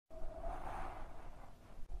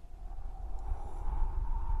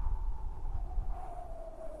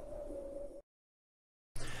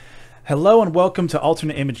Hello and welcome to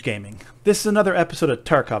Alternate Image Gaming. This is another episode of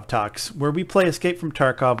Tarkov Talks, where we play Escape from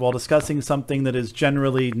Tarkov while discussing something that is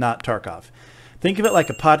generally not Tarkov. Think of it like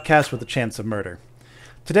a podcast with a chance of murder.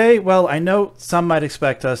 Today, well, I know some might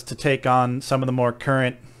expect us to take on some of the more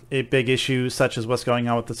current big issues, such as what's going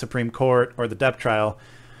on with the Supreme Court or the Depp trial,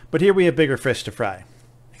 but here we have bigger fish to fry.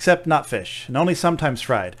 Except not fish, and only sometimes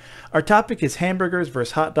fried. Our topic is hamburgers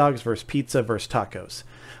versus hot dogs versus pizza versus tacos.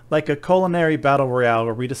 Like a culinary battle royale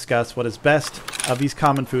where we discuss what is best of these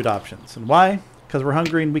common food options. And why? Because we're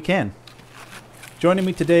hungry and we can. Joining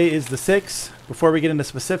me today is TheSix. Before we get into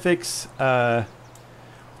specifics, where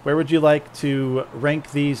would you like to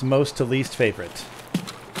rank these most to least favorite?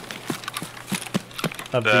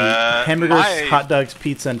 Of the hamburgers, hot dogs,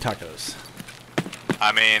 pizza, and tacos.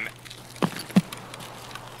 I mean,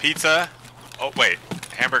 pizza. Oh, wait.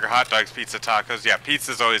 Hamburger, hot dogs, pizza, tacos. Yeah,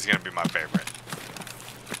 pizza's always going to be my favorite.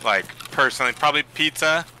 Like, personally, probably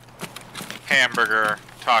pizza, hamburger,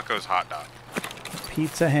 tacos, hot dog.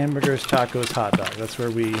 Pizza, hamburgers, tacos, hot dog. That's where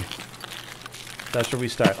we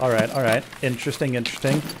start. All right. Interesting.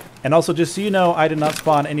 And also, just so you know, I did not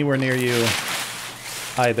spawn anywhere near you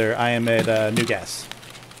either. I am at New Gas.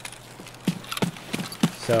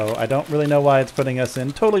 So I don't really know why it's putting us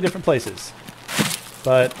in totally different places.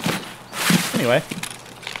 But anyway,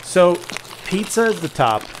 so pizza is the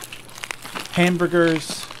top,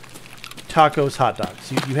 hamburgers, tacos, hot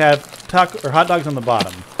dogs. You have hot dogs on the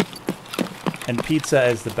bottom, and pizza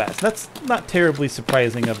is the best. That's not terribly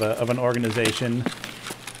surprising of an organization.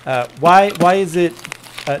 Why is it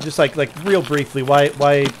just like real briefly?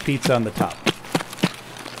 Why pizza on the top?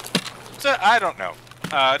 So, I don't know.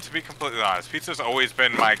 To be completely honest, pizza's always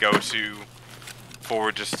been my go-to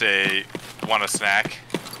for just want a snack.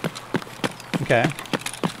 Okay.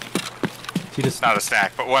 You just not a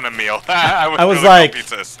snack, but want a meal. I was really like,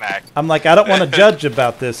 pizza a snack. I'm like, I don't want to judge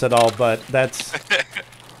about this at all, but that's.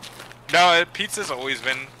 No, pizza's always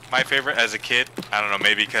been my favorite as a kid. I don't know,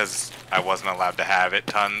 maybe because I wasn't allowed to have it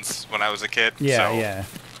tons when I was a kid. Yeah.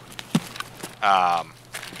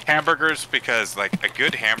 Hamburgers, because like a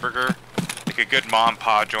good hamburger, like a good mom and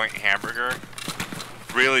pa joint hamburger,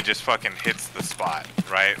 really just fucking hits the spot,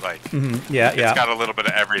 right? Like, it's got a little bit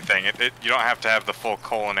of everything. You don't have to have the full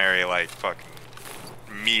culinary like fucking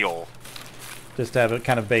meal. Just have a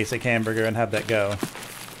kind of basic hamburger and have that go.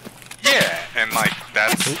 Yeah, and like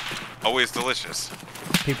that's always delicious.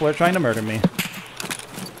 People are trying to murder me.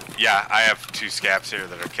 Yeah, I have 2 scabs here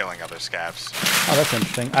that are killing other scabs. Oh, that's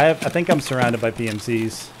interesting. I think I'm surrounded by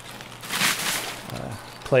PMCs.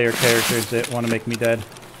 Player characters that want to make me dead.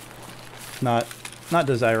 Not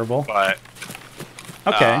desirable. But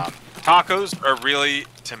okay. Tacos are really,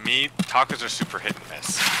 to me, tacos are super hit and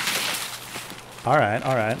miss. All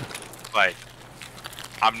right. Like,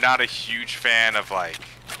 I'm not a huge fan of like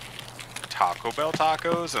Taco Bell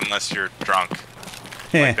tacos unless you're drunk.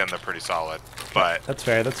 Like, then they're pretty solid. But that's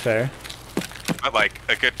fair. But like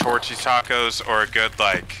a good Torchy's tacos or a good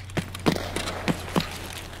like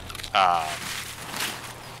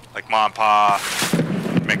mom and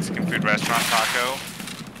pa Mexican food restaurant taco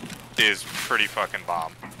is pretty fucking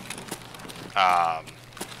bomb.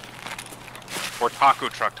 Or taco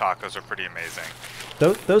truck tacos are pretty amazing.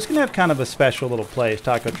 Those can have kind of a special little place,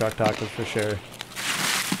 taco truck tacos for sure.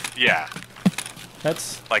 Yeah.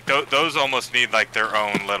 That's like those almost need like their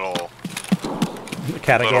own little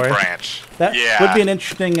category. Little branch. That would be an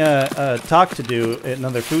interesting talk to do.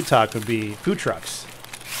 Another food talk would be food trucks.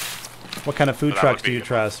 What kind of food trucks do you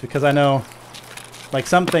trust? Because I know, like,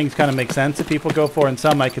 some things kind of make sense that people go for, and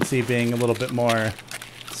some I could see being a little bit more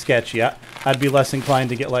sketchy. I'd be less inclined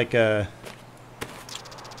to get like a,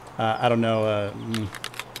 I don't know,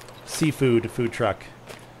 seafood food truck,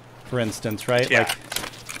 for instance, right? Yeah.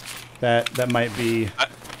 Like that might be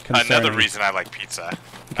concerning. Another reason I like pizza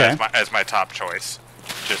as my top choice,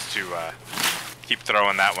 just to keep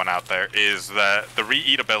throwing that one out there, is the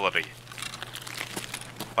reeatability.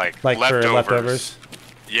 Like leftovers.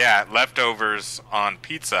 Yeah, leftovers on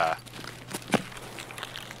pizza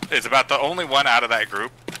is about the only one out of that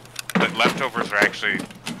group that leftovers are actually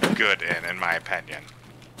good in my opinion.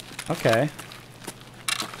 Okay.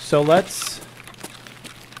 So let's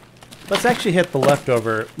actually hit the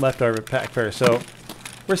leftover pack first. So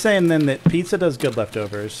we're saying then that pizza does good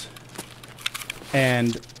leftovers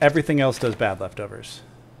and everything else does bad leftovers.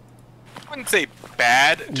 I wouldn't say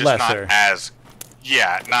bad, just lesser.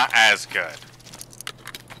 not as good.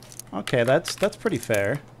 Okay, that's pretty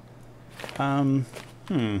fair. So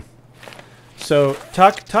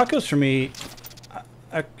tacos for me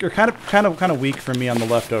are kind of weak for me on the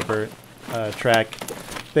leftover track.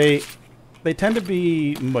 They tend to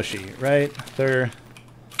be mushy, right? They're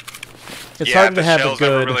It's hard to have a good...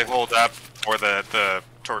 never really hold up, or the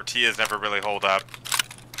tortillas never really hold up.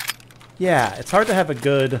 Yeah, it's hard to have a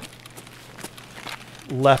good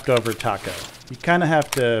leftover taco. You kind of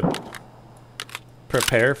have to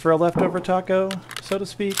prepare for a leftover taco, so to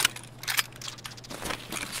speak.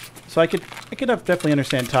 So I could definitely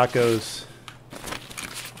understand tacos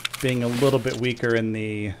being a little bit weaker in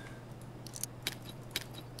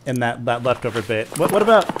that leftover bit. What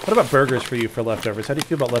about burgers for you for leftovers? How do you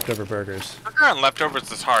feel about leftover burgers? Burger on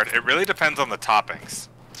leftovers is hard. It really depends on the toppings.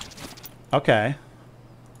 Okay.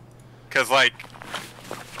 Because like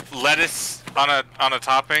lettuce on a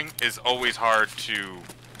topping is always hard to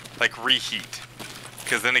like reheat,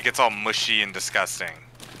 because then it gets all mushy and disgusting.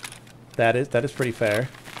 That is pretty fair.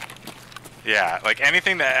 Yeah, like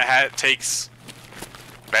anything that takes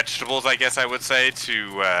vegetables, I guess I would say,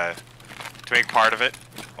 to make part of it.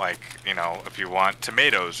 Like, you know, if you want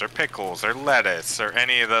tomatoes or pickles or lettuce or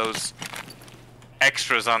any of those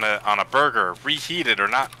extras on a burger, reheated are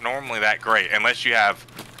not normally that great unless you have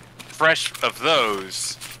fresh of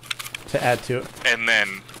those to add to it. And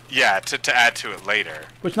then, yeah, to add to it later.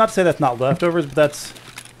 Which, not to say that's not leftovers, but that's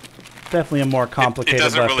definitely a more complicated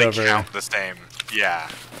leftover. It doesn't really count the same. Yeah.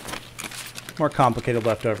 More complicated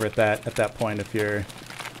leftover at that point if you're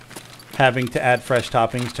having to add fresh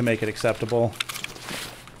toppings to make it acceptable.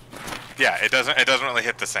 Yeah, it doesn't really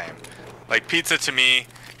hit the same. Like pizza to me,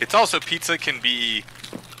 it's also pizza can be,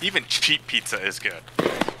 even cheap pizza is good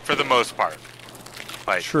for the most part.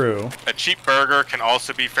 Like true. A cheap burger can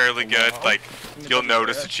also be fairly good. Like you'll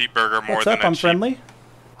notice a cheap burger more than a cheap I'm friendly.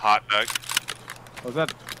 Hot dog. What's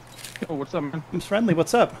that? Oh, what's up, man? I'm friendly.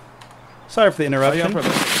 What's up? Sorry for the interruption.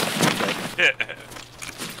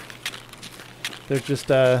 There's just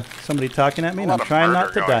somebody talking at me, and I'm trying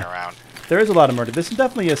not to die. Around. There is a lot of murder. This is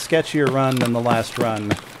definitely a sketchier run than the last run,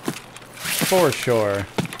 for sure.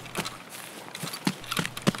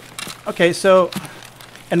 Okay, so,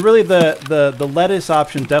 and really the lettuce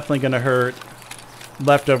option definitely going to hurt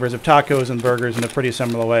leftovers of tacos and burgers in a pretty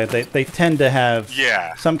similar way. They tend to have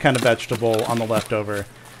some kind of vegetable on the leftover.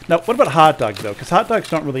 Now, what about hot dogs though? Because hot dogs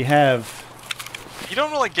don't really have. You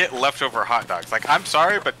don't really get leftover hot dogs. Like, I'm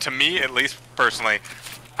sorry, but to me, at least personally,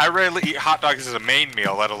 I rarely eat hot dogs as a main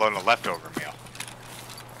meal, let alone a leftover meal.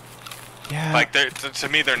 Yeah. Like, to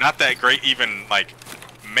me, they're not that great, even, like,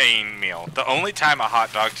 main meal. The only time a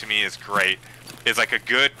hot dog to me is great is, like, a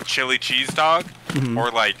good chili cheese dog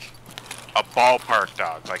or, like, a ballpark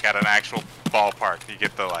dog. Like, at an actual ballpark, you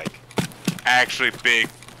get the, like, actually big,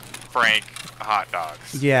 frank hot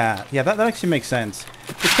dogs. Yeah, that actually makes sense.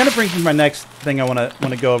 Which kind of brings me to my next thing I want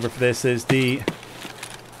to go over for this is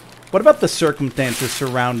what about the circumstances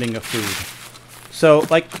surrounding a food? So,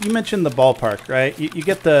 like you mentioned the ballpark, right? You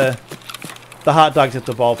get the hot dogs at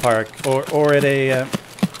the ballpark, or at a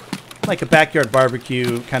like a backyard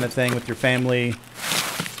barbecue kind of thing with your family.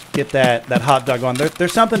 Get that hot dog on.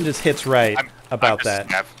 There's something that just hits right about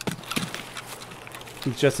that.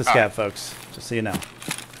 He's just a scav, folks. Just so you know.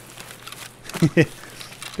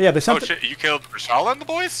 But yeah, there's something. Oh shit! You killed Rashala and the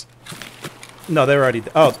boys? No, they were already.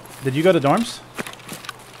 Oh, did you go to dorms?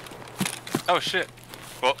 Oh shit!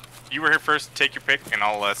 Well, you were here first. Take your pick, and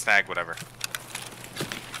I'll snag whatever.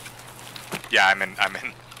 Yeah, I'm in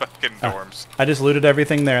fucking dorms. I just looted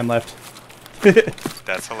everything there and left.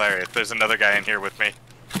 That's hilarious. There's another guy in here with me.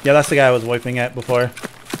 Yeah, that's the guy I was wiping at before.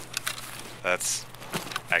 That's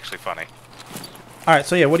actually funny. All right,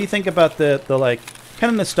 so yeah, what do you think about the like kind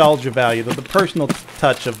of nostalgia value, the personal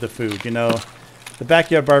touch of the food? You know, the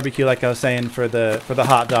backyard barbecue, like I was saying, for the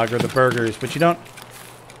hot dog or the burgers, but you don't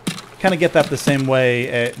kind of get that the same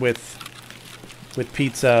way with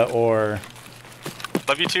pizza or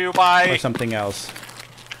love you too. Bye. Or something else.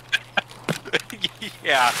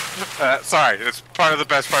 Yeah. Sorry, it's part of the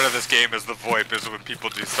best part of this game is the VoIP, is when people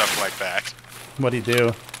do stuff like that. What'd he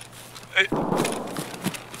do?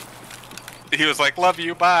 He was like, love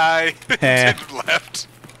you, bye. And left.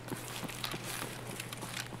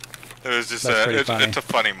 It was just it's a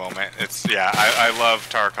funny moment. It's I love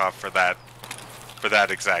Tarkov for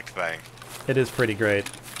that exact thing. It is pretty great.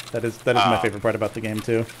 That is my favorite part about the game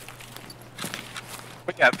too.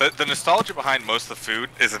 But yeah, the nostalgia behind most of the food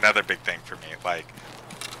is another big thing for me. Like,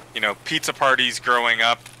 you know, pizza parties growing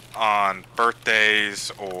up on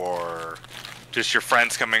birthdays, or just your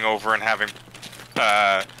friends coming over and having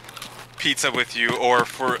pizza with you, or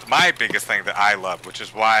for my biggest thing that I love, which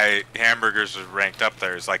is why hamburgers are ranked up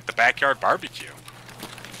there, is like the backyard barbecue.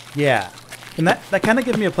 Yeah, and that kind of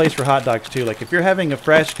gives me a place for hot dogs too. Like if you're having a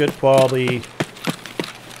fresh, good quality,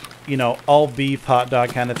 you know, all beef hot dog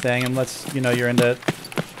kind of thing, unless you know you're into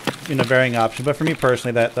varying option. But for me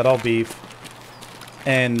personally, that all beef,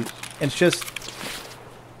 and it's just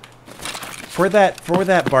for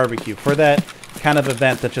that barbecue, for that kind of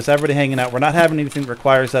event that's just everybody hanging out. We're not having anything that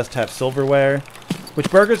requires us to have silverware, which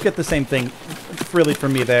burgers get the same thing, really, for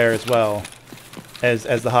me there as well as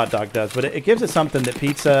the hot dog does. But it gives it something that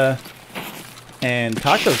pizza and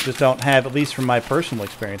tacos just don't have, at least from my personal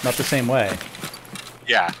experience. Not the same way.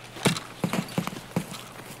 Yeah.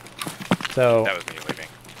 So that was me leaving.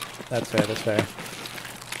 That's fair. That's fair.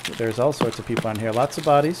 There's all sorts of people on here. Lots of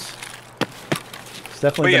bodies. It's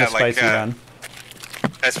definitely been a spicy run.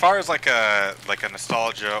 As far as like a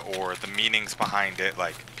nostalgia or the meanings behind it,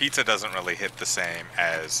 like pizza doesn't really hit the same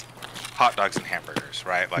as hot dogs and hamburgers,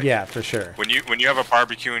 right? Like, yeah, for sure. When you have a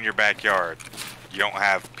barbecue in your backyard, you don't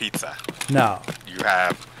have pizza. No. You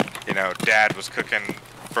have, Dad was cooking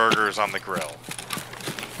burgers on the grill.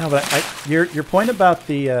 No, but your point about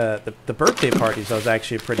the birthday parties was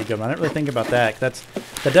actually a pretty good one. I didn't really think about that. That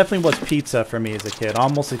definitely was pizza for me as a kid,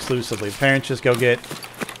 almost exclusively. Parents just go get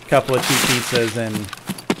a couple of cheap pizzas and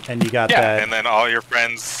you got that. Yeah, and then all your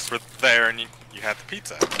friends were there and you had the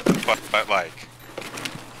pizza. But like,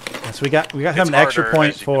 so we got have an extra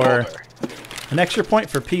point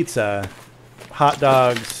for pizza, hot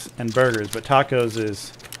dogs and burgers, but tacos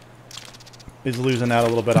is losing out a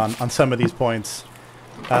little bit on some of these points.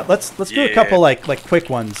 Let's do a couple like quick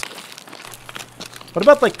ones. What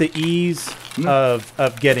about like the ease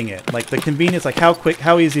of getting it? Like the convenience, like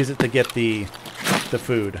how easy is it to get the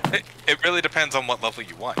food? It really depends on what level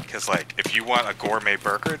you want, because like if you want a gourmet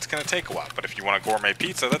burger, it's going to take a while. But if you want a gourmet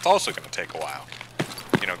pizza, that's also going to take a while.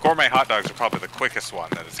 Gourmet hot dogs are probably the quickest one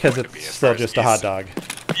that it's going to be. Because it's still just a hot dog.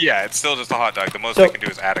 Yeah, it's still just a hot dog. The most they can do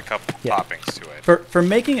is add a couple toppings to it. For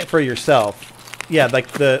making it for yourself, yeah,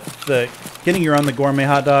 like the getting your own the gourmet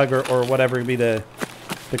hot dog or whatever would be the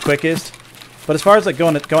quickest. But as far as like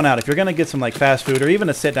going out, if you're gonna get some like fast food or even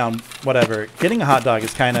a sit down whatever, getting a hot dog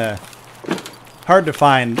is kind of hard to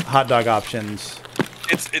find hot dog options.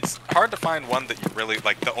 It's hard to find one that you really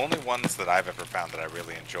like. The only ones that I've ever found that I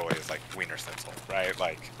really enjoy is like Wiener Schnitzel, right?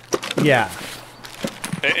 Like, yeah.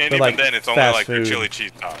 And even like then, it's only like food. the chili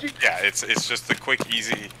cheese dog. Yeah, it's just the quick,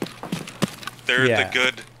 easy. They're the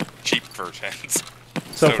good, cheap versions,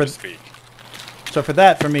 so to speak. So for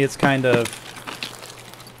that, for me, it's kind of,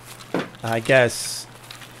 I guess,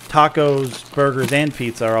 tacos, burgers, and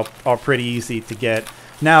pizza are all pretty easy to get.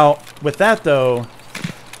 Now, with that though,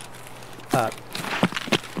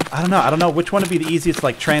 I don't know which one would be the easiest to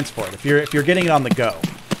like transport. If you're getting it on the go,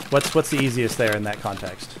 what's the easiest there in that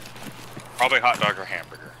context? Probably hot dog or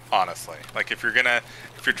hamburger, honestly. Like if you're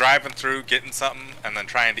driving through, getting something, and then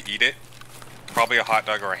trying to eat it, probably a hot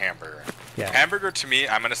dog or a hamburger. Yeah. Hamburger to me,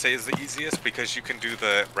 I'm gonna say is the easiest because you can do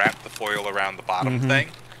wrap the foil around the bottom thing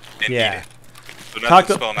and eat it. So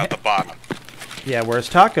nothing's spilling out the bottom. Yeah, whereas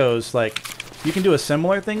tacos, like, you can do a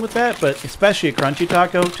similar thing with that, but especially a crunchy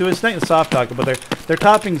taco to a extent, a soft taco, but their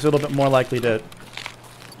toppings are a little bit more likely to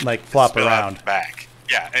like flop around. Out back.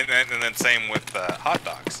 Yeah, and then same with hot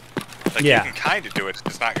dogs. Like you can kind of do it.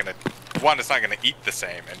 It's not gonna. One, it's not gonna eat the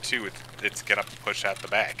same, and two, it's gonna push out the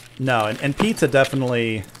back. No, and pizza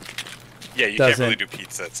definitely. Yeah, you can't really do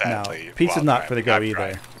pizza. Sadly, no, pizza's not for the go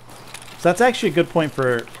either. So that's actually a good point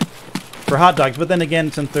for hot dogs. But then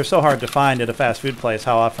again, since they're so hard to find at a fast food place,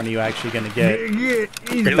 how often are you actually going to get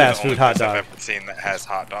the fast food hot dog? I've ever seen that has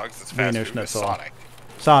hot dogs. It's fast food. Sonic.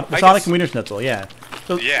 Sonic and Wiener Schnitzel, yeah.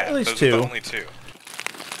 So yeah, at least those two. Are the only two.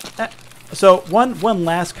 So one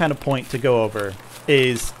last kind of point to go over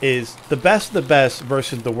is the best of the best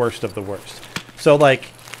versus the worst of the worst. So like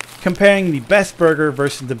comparing the best burger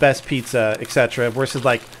versus the best pizza, etc., versus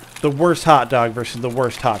like the worst hot dog versus the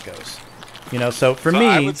worst tacos. So for me,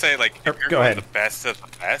 I would say like if you're go ahead. The best of the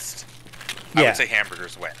best, I would say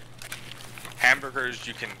hamburgers win. Hamburgers,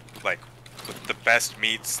 you can like with the best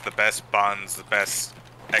meats, the best buns, the best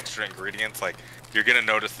extra ingredients. Like you're gonna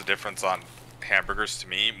notice the difference on hamburgers to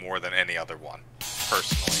me more than any other one,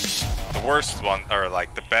 personally. The worst one, or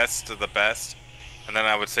like the best of the best, and then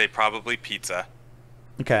I would say probably pizza.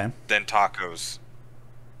 Okay. Then tacos.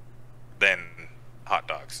 Then hot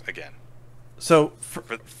dogs again. So for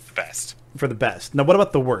the best. For the best. Now, what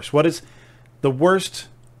about the worst? What is the worst?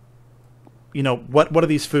 What of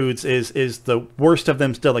these foods is the worst of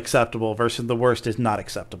them still acceptable versus the worst is not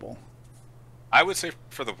acceptable? I would say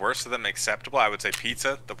for the worst of them acceptable, I would say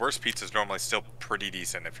pizza. The worst pizza is normally still pretty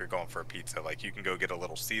decent if you're going for a pizza. Like you can go get a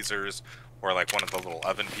Little Caesars or like one of the little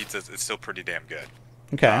oven pizzas. It's still pretty damn good.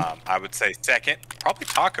 Okay. I would say second, probably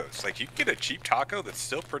tacos. Like you can get a cheap taco that's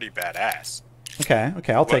still pretty badass. Okay,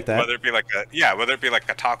 I'll take that. Whether it be like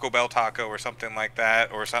a Taco Bell taco or something like that,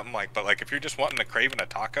 or something like. But like if you're just wanting to craving a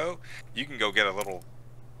taco, you can go get a little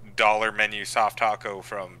dollar menu soft taco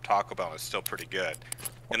from Taco Bell is still pretty good.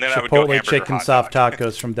 And then I would go Chipotle hamburger chicken hot soft dog.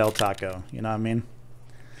 tacos from Del Taco. You know what I mean?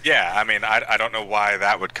 Yeah, I mean, I don't know why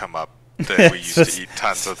that would come up. That we used to eat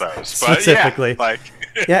tons of those, but specifically. yeah, like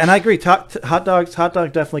yeah, and I agree. Hot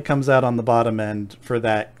dog definitely comes out on the bottom end for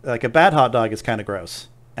that. Like a bad hot dog is kind of gross,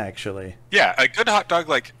 actually. Yeah, a good hot dog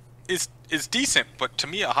like is decent, but to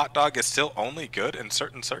me, a hot dog is still only good in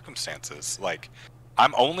certain circumstances. Like,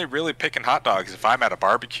 I'm only really picking hot dogs if I'm at a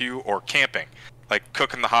barbecue or camping, like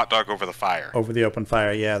cooking the hot dog over the fire. Over the open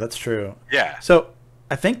fire, yeah, that's true. Yeah. So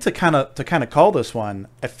I think to kind of call this one,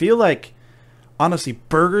 I feel like honestly,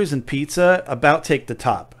 burgers and pizza about take the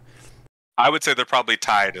top. I would say they're probably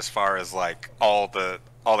tied as far as like all the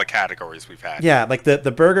categories we've had. Yeah, like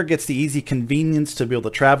the burger gets the easy convenience to be able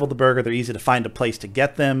to travel the burger. They're easy to find a place to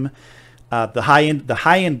get them. The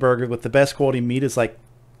high end burger with the best quality meat is like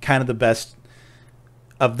kind of the best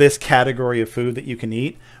of this category of food that you can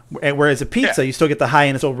eat. Whereas a pizza, you still get the high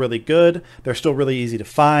end, it's still really good. They're still really easy to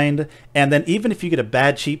find. And then even if you get a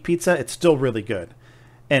bad cheap pizza, it's still really good.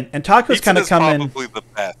 And tacos kind of come in. Probably the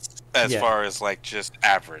best as far as like just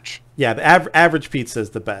average. Yeah, the average pizza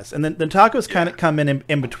is the best, and then tacos kind of come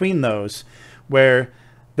in between those, where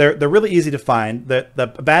they're really easy to find.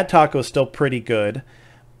 The bad taco is still pretty good,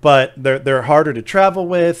 but they're harder to travel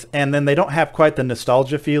with, and then they don't have quite the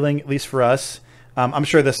nostalgia feeling, at least for us. I'm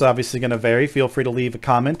sure this is obviously going to vary. Feel free to leave a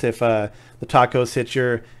comment if the tacos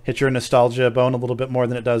hit your nostalgia bone a little bit more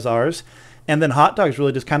than it does ours. And then hot dogs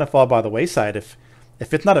really just kind of fall by the wayside if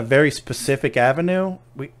it's not a very specific avenue.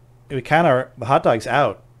 We kind of the hot dog's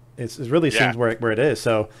out. It really seems where it is.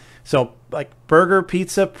 So like burger,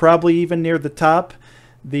 pizza, probably even near the top.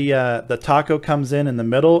 The taco comes in the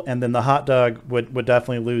middle, and then the hot dog would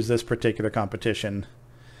definitely lose this particular competition.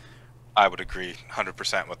 I would agree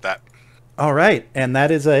 100% with that. All right, and that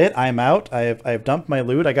is it. I'm out. I have dumped my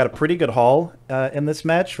loot. I got a pretty good haul in this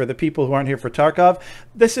match. For the people who aren't here for Tarkov,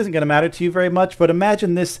 this isn't going to matter to you very much, but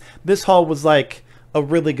imagine this haul was like a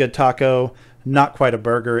really good taco, not quite a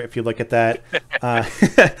burger if you look at that.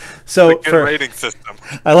 So it's a good rating system.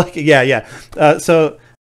 I like it. Yeah. So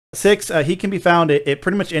Six, he can be found at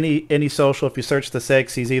pretty much any social. If you search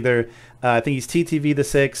TheSix, he's either I think he's TTV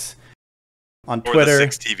TheSix on Twitter or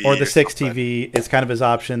TheSix TV is kind of his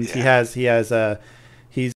options. Yeah.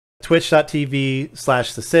 He's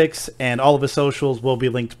twitch.tv/TheSix, and all of his socials will be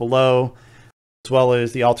linked below, as well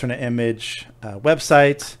as the alternate image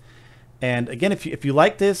website. And again, if you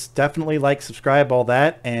like this, definitely like, subscribe, all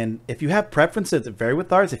that. And if you have preferences that vary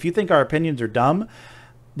with ours, if you think our opinions are dumb,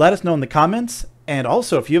 let us know in the comments. And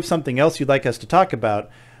also, if you have something else you'd like us to talk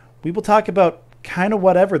about, we will talk about kind of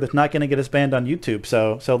whatever that's not going to get us banned on YouTube.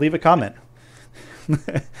 So leave a comment.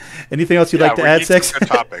 Anything else you'd like to add, Six? Good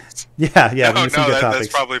topics. yeah. No, that's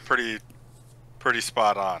probably pretty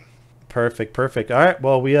spot on. Perfect. All right.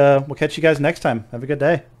 Well, we'll catch you guys next time. Have a good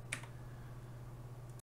day.